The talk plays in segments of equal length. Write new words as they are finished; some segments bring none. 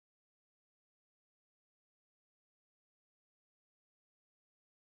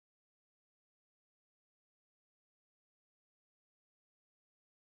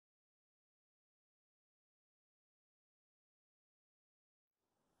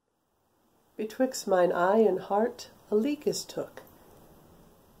Betwixt mine eye and heart a league is took,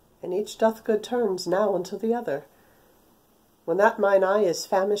 and each doth good turns now unto the other. When that mine eye is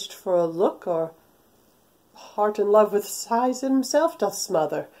famish'd for a look, or heart in love with sighs himself doth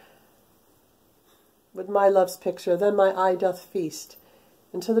smother. With my love's picture then my eye doth feast,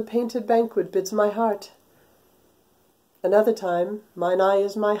 and to the painted banquet bids my heart. Another time mine eye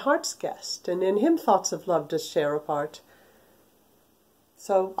is my heart's guest, and in him thoughts of love does share apart.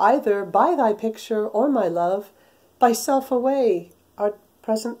 So either by thy picture or my love, thyself away art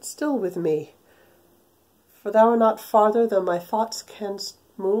present still with me. For thou art not farther than my thoughts canst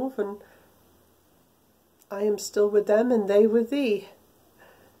move, and I am still with them, and they with thee.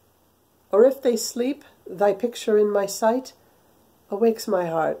 Or if they sleep, thy picture in my sight awakes my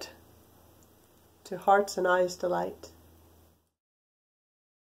heart to heart's and eye's delight.